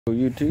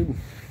YouTube,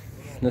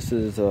 this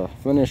is a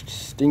finished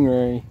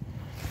Stingray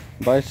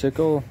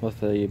bicycle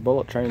with a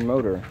bullet train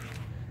motor.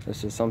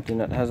 This is something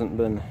that hasn't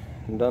been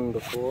done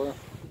before.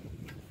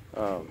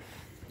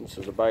 This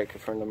is a bike a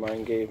friend of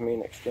mine gave me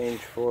in exchange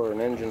for an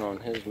engine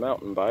on his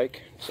mountain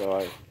bike, so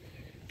I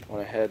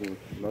went ahead and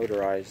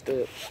motorized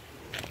it.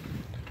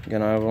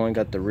 Again, I've only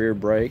got the rear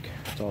brake,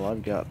 that's all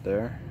I've got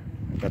there.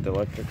 I've got the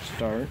electric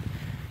start.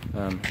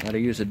 I had to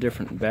use a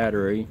different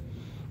battery.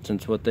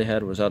 Since what they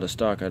had was out of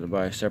stock, I had to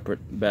buy a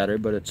separate battery,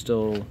 but it's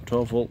still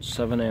 12 volts,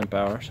 7 amp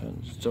hours, so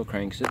it still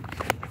cranks it.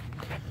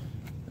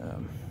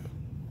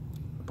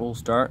 Full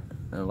start,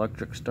 an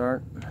electric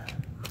start.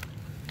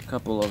 A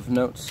couple of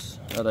notes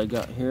that I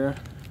got here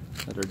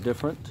that are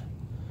different.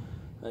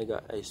 I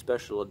got a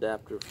special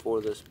adapter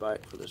for this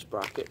bike, for the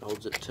sprocket.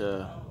 Holds it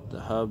to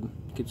the hub,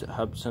 keeps it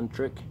hub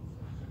centric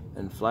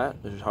and flat.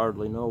 There's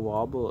hardly no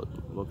wobble.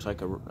 It looks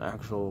like an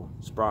actual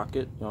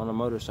sprocket on a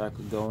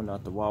motorcycle going,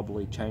 not the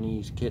wobbly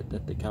Chinese kit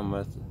that they come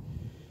with.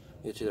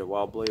 It's either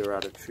wobbly or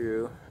out of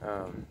true.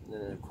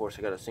 Then of course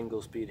I got a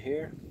single speed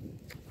here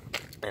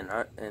and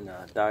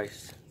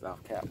dice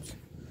valve caps.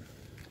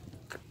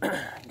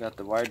 Got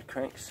the wide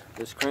cranks.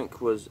 This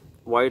crank was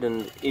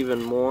widened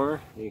even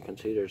more. You can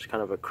see there's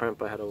kind of a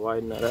crimp. I had to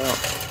widen that out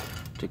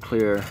to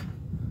clear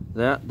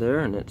that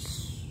there, and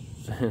it's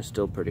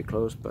still pretty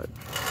close, but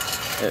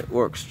it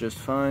works just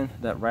fine.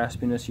 That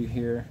raspiness you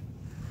hear,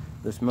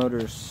 this motor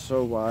is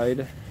so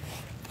wide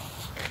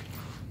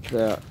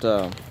that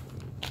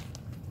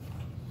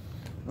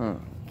oh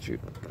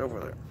shoot, get over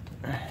there.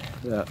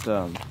 That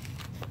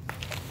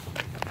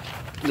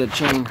the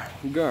chain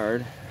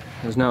guard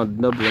is now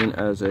doubling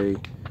as a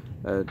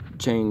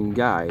chain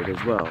guide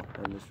as well.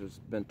 And this was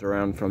bent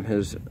around from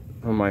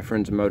my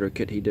friend's motor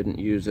kit. He didn't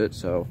use it,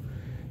 so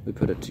we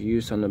put it to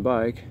use on the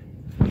bike.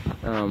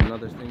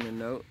 Another thing to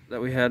note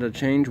that we had to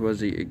change was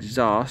the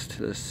exhaust,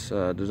 this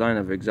design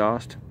of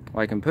exhaust.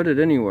 Well, I can put it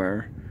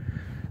anywhere.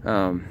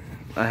 I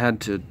had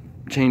to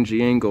change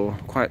the angle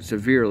quite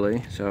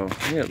severely, so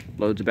it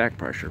loads of back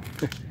pressure.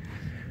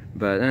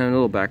 But a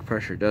little back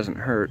pressure doesn't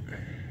hurt.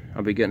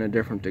 I'll be getting a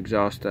different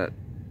exhaust that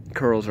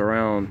curls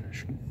around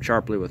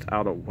sharply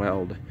without a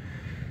weld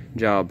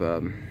job.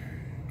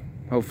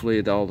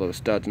 Hopefully all those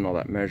studs and all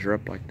that measure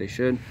up like they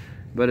should,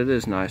 but it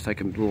is nice,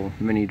 like a little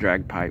mini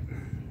drag pipe.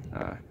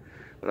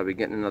 But I'll be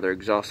getting another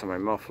exhaust on my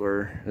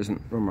muffler.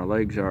 Isn't where my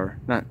legs are.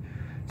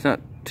 It's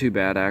not too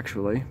bad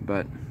actually,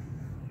 but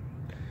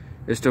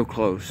it's still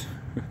close.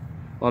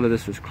 A lot of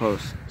this was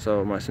close.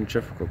 So my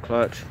centrifugal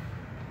clutch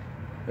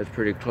is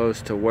pretty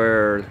close to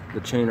where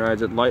the chain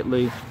rides it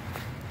lightly,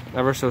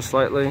 ever so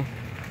slightly,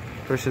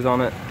 pushes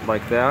on it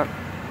like that,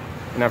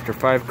 and after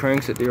 5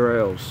 cranks it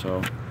derails.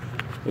 So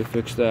we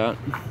fixed that.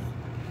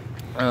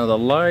 The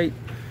light,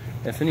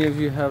 if any of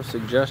you have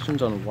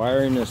suggestions on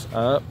wiring this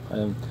up,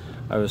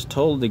 I was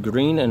told the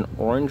green and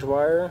orange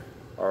wire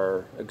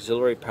are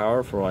auxiliary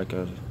power for like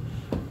a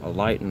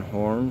light and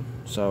horn,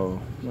 so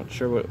I'm not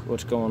sure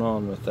what's going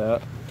on with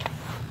that.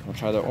 I'll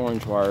try the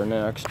orange wire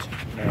next.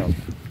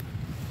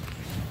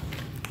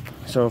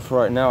 So for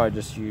right now I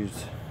just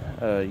used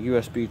a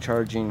USB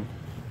charging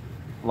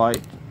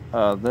light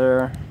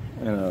there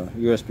and a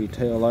USB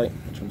tail light,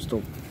 which I'm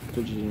still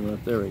fidgeting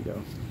with. There we go.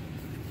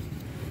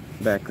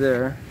 Back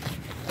there,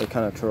 they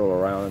kind of twirl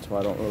around, that's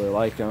why I don't really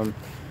like them.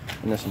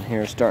 And this one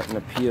here is starting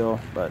to peel,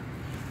 but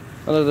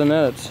other than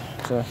that, it's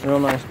a real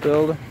nice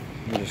build.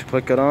 You just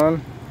click it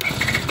on,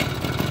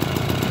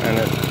 and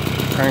it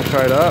cranks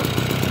right up.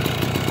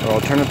 Or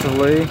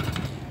alternatively,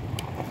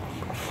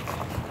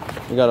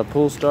 you got a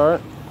pull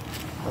start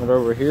right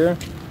over here.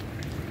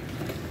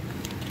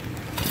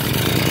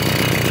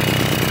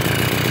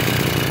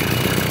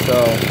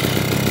 So,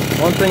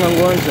 one thing I'm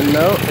going to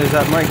note is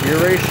that my gear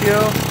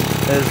ratio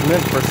is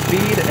meant for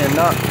speed and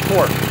not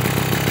torque.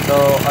 So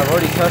I've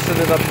already tested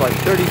it up to like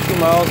 32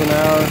 miles an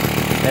hour,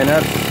 and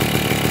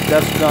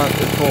that's not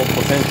its full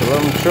potential.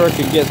 I'm sure it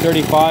could get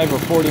 35 or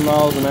 40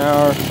 miles an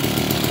hour.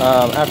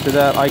 After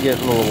that, I get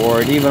a little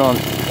worried. Even on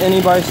any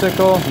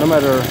bicycle, no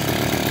matter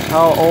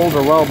how old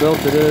or well built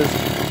it is,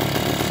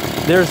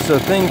 there's a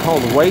thing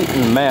called weight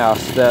and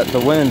mass that the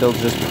wind will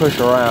just push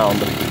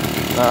around.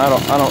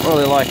 I don't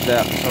really like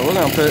that. So we're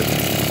gonna put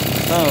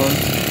stone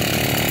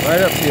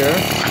right up here.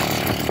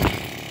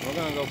 We're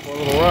gonna go for a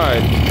little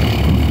ride.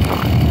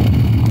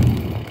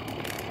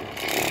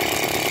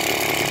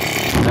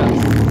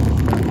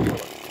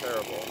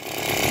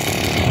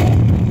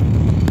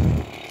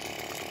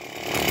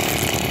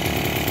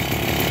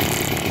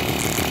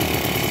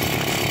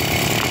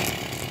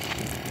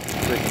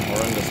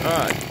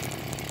 Alright,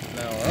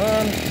 now we're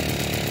on.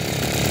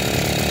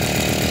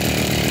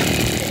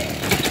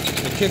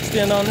 The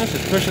kickstand on this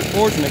is push it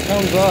forward and it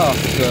comes off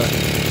the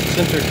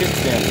center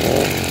kickstand.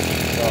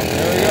 So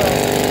there we go.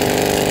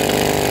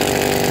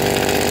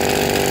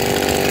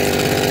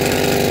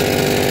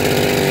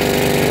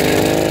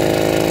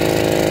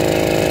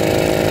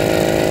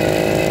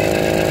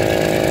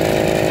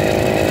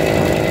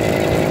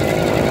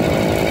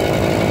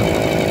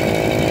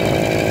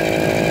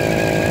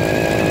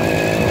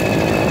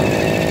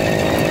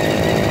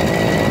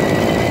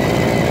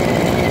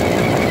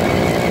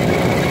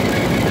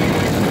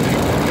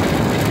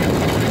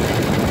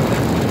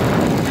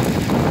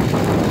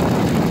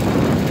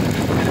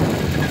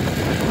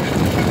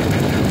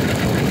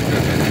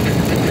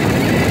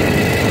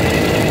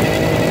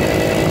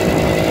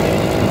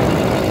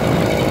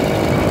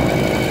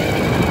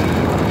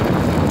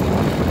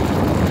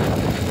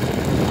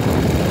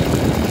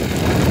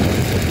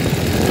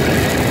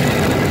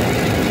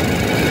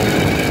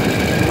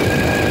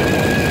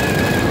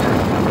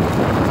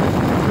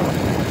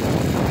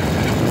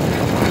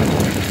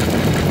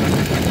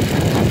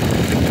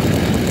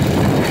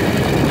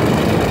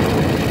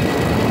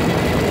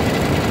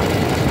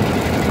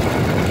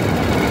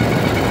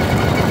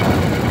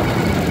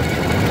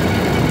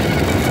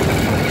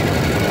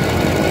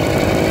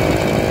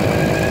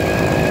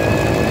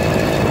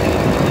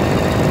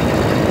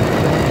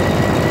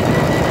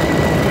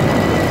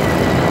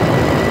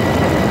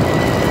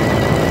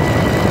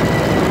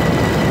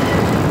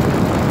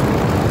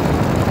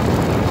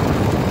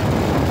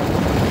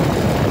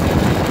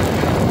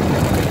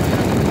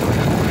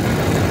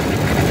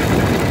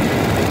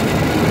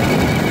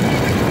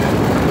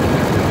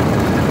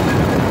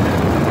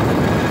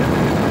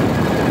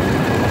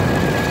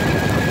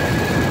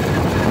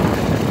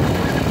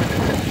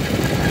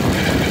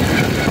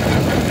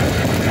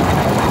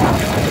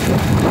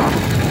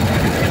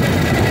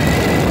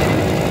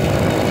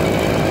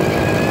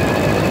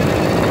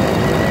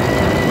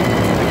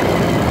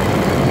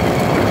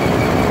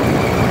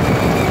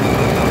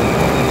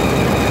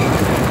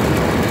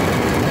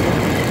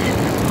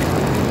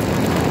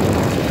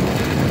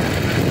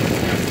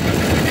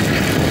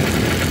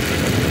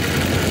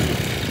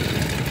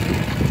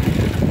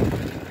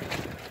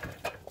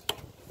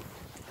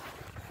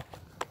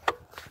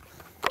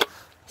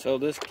 So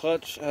this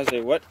clutch has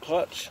a wet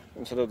clutch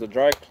instead of the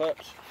dry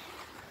clutch.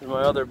 Here's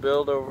my other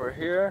build over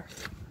here.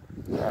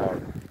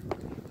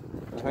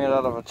 It's made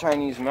out of a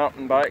Chinese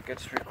mountain bike.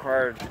 It's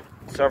required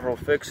several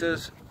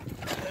fixes.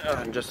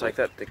 And just like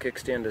that, the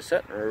kickstand is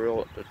set and we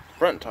roll the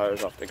front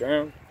tires off the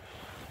ground.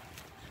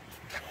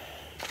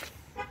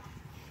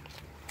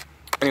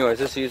 Anyways,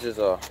 this uses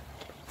a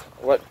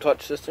wet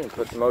clutch system. You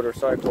put the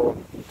motorcycle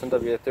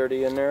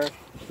 10W30 in there,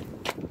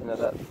 and then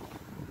that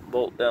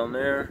bolt down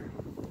there,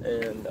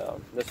 and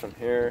this one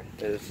here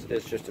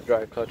is just a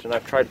dry clutch. And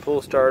I've tried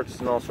pull starts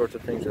and all sorts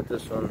of things with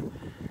this one.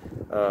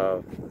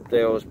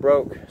 They always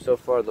broke. So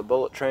far the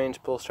Bullet Train's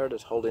pull start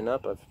is holding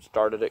up. I've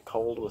started it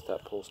cold with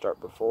that pull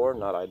start before.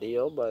 Not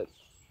ideal, but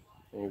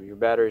if your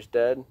battery's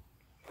dead,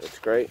 it's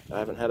great. I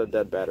haven't had a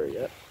dead battery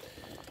yet.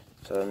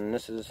 So and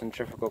this is a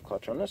centrifugal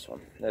clutch on this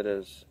one. It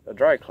is a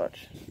dry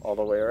clutch all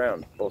the way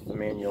around, both the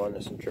manual and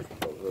the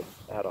centrifugal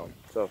add-on.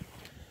 So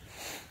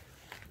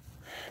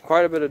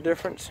quite a bit of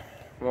difference.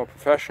 More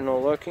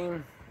professional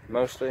looking,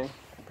 mostly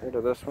compared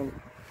to this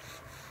one.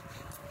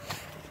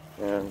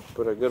 And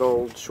put a good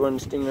old Schwin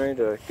Stingray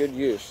to good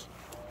use.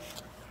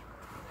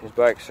 These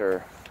bikes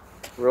are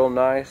real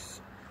nice.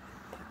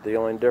 The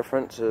only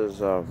difference is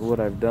what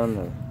I've done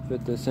to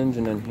fit this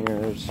engine in here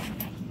is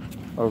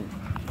I'll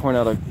point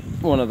out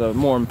one of the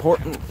more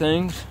important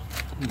things.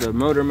 The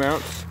motor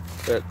mounts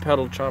that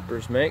Pedal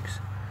Choppers makes,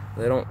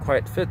 they don't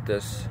quite fit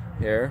this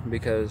here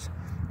because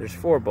there's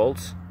 4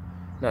 bolts,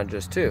 not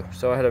just 2.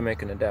 So I had to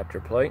make an adapter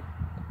plate.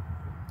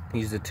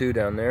 Use the 2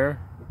 down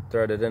there,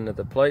 thread it into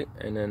the plate,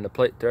 and then the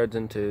plate threads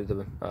into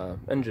the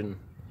engine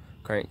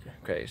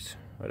crankcase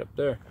right up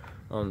there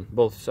on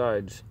both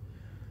sides.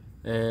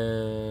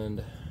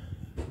 And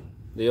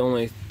the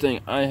only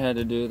thing I had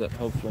to do that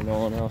hopefully no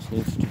one else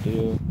needs to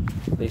do,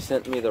 they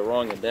sent me the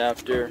wrong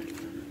adapter,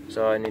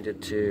 so I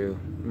needed to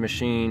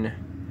machine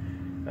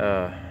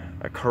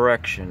a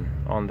correction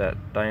on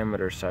that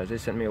diameter size. They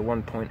sent me a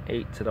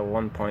 1.8 to the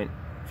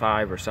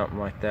 1.5 or something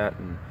like that,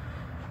 and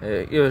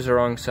it was the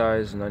wrong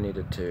size, and I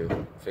needed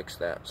to fix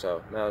that.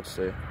 So now it's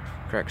the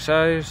correct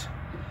size,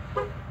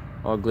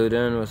 all glued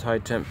in with high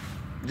temp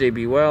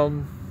JB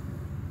weld,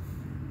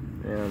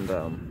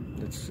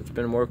 and it's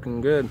been working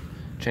good.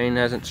 Chain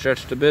hasn't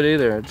stretched a bit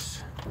either.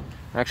 It's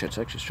actually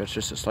stretched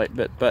just a slight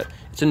bit, but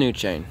it's a new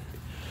chain.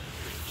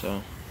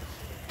 So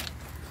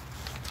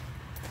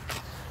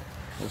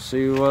we'll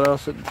see what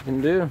else it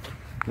can do.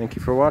 Thank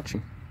you for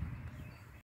watching.